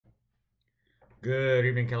Good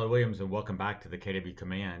evening, Keller Williams, and welcome back to the KW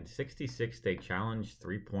Command 66-Day Challenge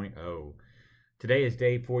 3.0. Today is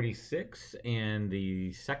day 46 and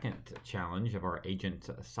the second challenge of our Agent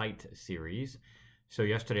Site series. So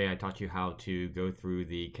yesterday I taught you how to go through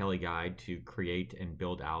the Kelly guide to create and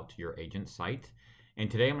build out your agent site. And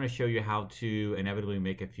today I'm going to show you how to inevitably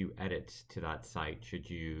make a few edits to that site should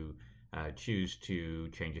you choose to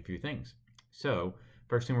change a few things. So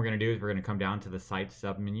first thing we're going to do is we're going to come down to the site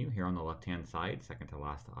submenu here on the left hand side, second to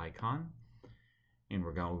last icon. And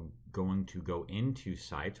we're going to go into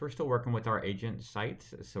sites. We're still working with our agent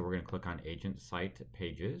sites, so we're going to click on agent site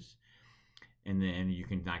pages. And then you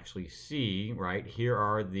can actually see, right, here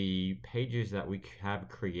are the pages that we have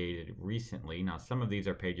created recently. Now, some of these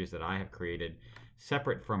are pages that I have created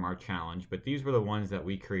separate from our challenge, but these were the ones that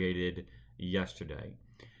we created yesterday.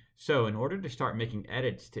 So in order to start making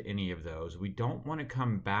edits to any of those, we don't want to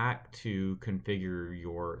come back to configure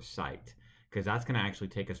your site, because that's going to actually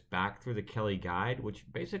take us back through the Kelly guide, which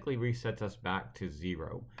basically resets us back to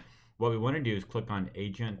 0. What we want to do is click on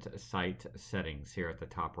Agent Site Settings here at the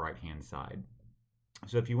top right hand side.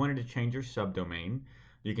 So if you wanted to change your subdomain,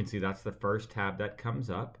 you can see that's the first tab that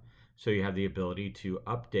comes up. So you have the ability to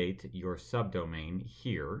update your subdomain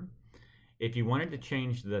here. If you wanted to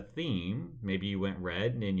change the theme, maybe you went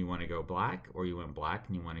red and you want to go black, or you went black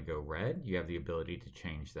and you want to go red, you have the ability to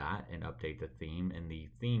change that and update the theme in the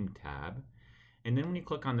Theme tab. And then when you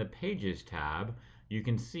click on the Pages tab, you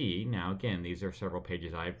can see, now again, these are several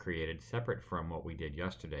pages I've created separate from what we did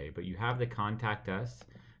yesterday, but you have the Contact Us,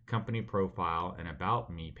 Company Profile, and About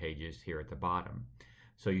Me pages here at the bottom.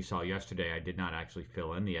 So you saw yesterday I did not actually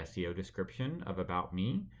fill in the SEO description of About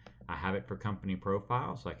Me. I have it for Company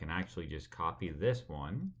Profile, so I can actually just copy this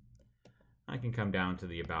one. I can come down to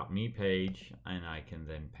the About Me page, and I can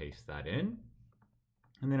then paste that in.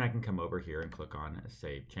 And then I can come over here and click on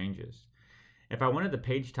Save Changes. If I wanted the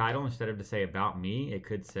page title, instead of to say About Me, it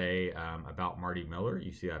could say About Marty Miller.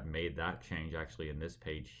 You see I've made that change actually in this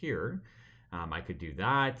page here. I could do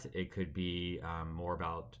that. It could be more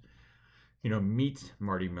about, Meet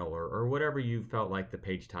Marty Miller, or whatever you felt like the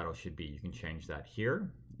page title should be. You can change that here.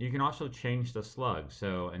 You can also change the slug.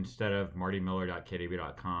 So instead of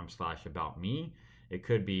martymiller.kw.com/about-me, it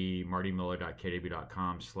could be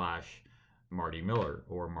martymiller.kw.com/martymiller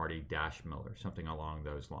or marty-miller, something along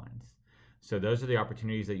those lines. So those are the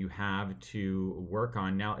opportunities that you have to work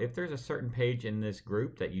on. Now, if there's a certain page in this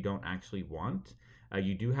group that you don't actually want,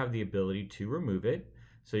 you do have the ability to remove it.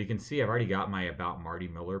 So you can see I've already got my About Marty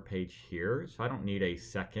Miller page here, so I don't need a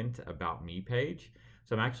second About Me page.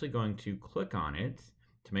 So I'm actually going to click on it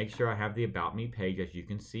to make sure I have the About Me page, as you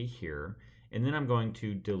can see here, and then I'm going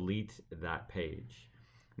to delete that page.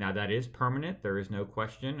 Now that is permanent, there is no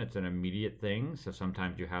question, it's an immediate thing, so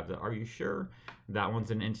sometimes you have the, are you sure? That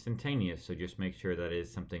one's an instantaneous, so just make sure that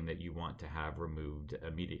is something that you want to have removed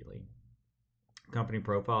immediately. Company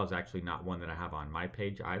Profile is actually not one that I have on my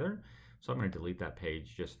page either, so I'm going to delete that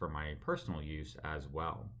page just for my personal use as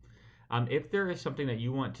well. If there is something that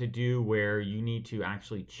you want to do where you need to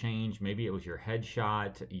actually change, maybe it was your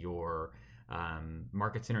headshot, your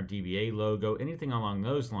Market Center DBA logo, anything along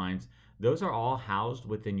those lines, those are all housed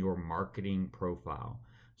within your marketing profile.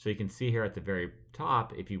 So you can see here at the very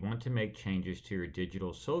top, if you want to make changes to your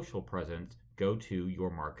digital social presence, go to your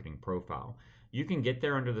marketing profile. You can get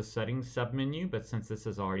there under the settings submenu, but since this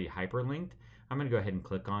is already hyperlinked, I'm going to go ahead and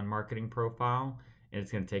click on marketing profile, and it's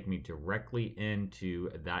going to take me directly into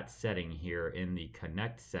that setting here in the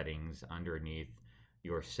connect settings underneath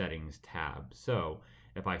your settings tab. So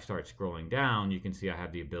if I start scrolling down, you can see I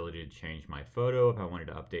have the ability to change my photo. If I wanted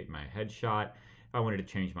to update my headshot, if I wanted to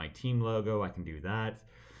change my team logo, I can do that.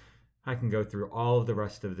 I can go through all of the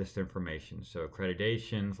rest of this information. So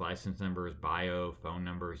accreditations, license numbers, bio, phone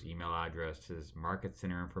numbers, email addresses, market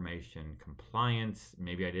center information, compliance.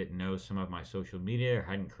 Maybe I didn't know some of my social media or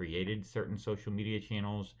hadn't created certain social media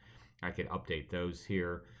channels. I could update those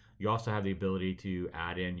here. You also have the ability to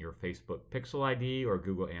add in your Facebook Pixel ID or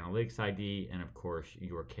Google Analytics ID, and of course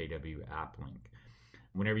your KW app link.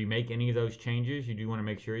 Whenever you make any of those changes, you do want to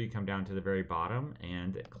make sure you come down to the very bottom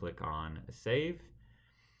and click on Save.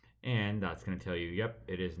 And that's going to tell you, yep,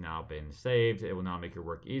 it has now been saved. It will now make your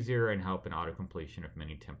work easier and help in auto completion of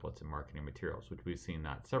many templates and marketing materials, which we've seen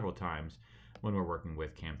that several times when we're working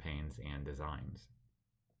with campaigns and designs.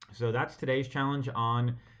 So that's today's challenge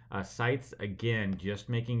on sites. Again, just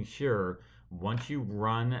making sure once you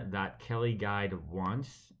run that Kelly guide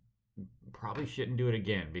once, probably shouldn't do it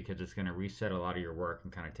again, because it's going to reset a lot of your work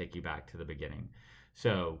and kind of take you back to the beginning.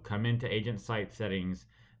 So come into agent site settings,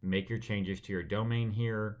 make your changes to your domain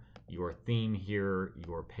here, your theme here,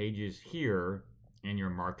 your pages here, in your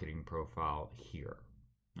marketing profile here.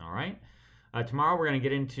 All right. Tomorrow we're going to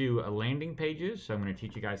get into landing pages. So I'm going to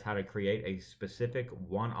teach you guys how to create a specific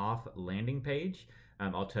one-off landing page.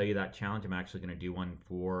 I'll tell you that challenge. I'm actually going to do one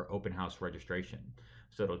for open house registration.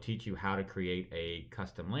 So it'll teach you how to create a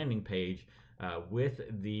custom landing page with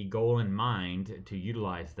the goal in mind to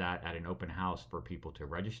utilize that at an open house for people to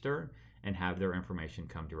register and have their information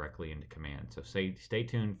come directly into command. So stay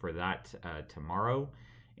tuned for that tomorrow.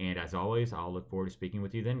 And as always, I'll look forward to speaking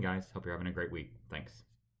with you then, guys. Hope you're having a great week. Thanks.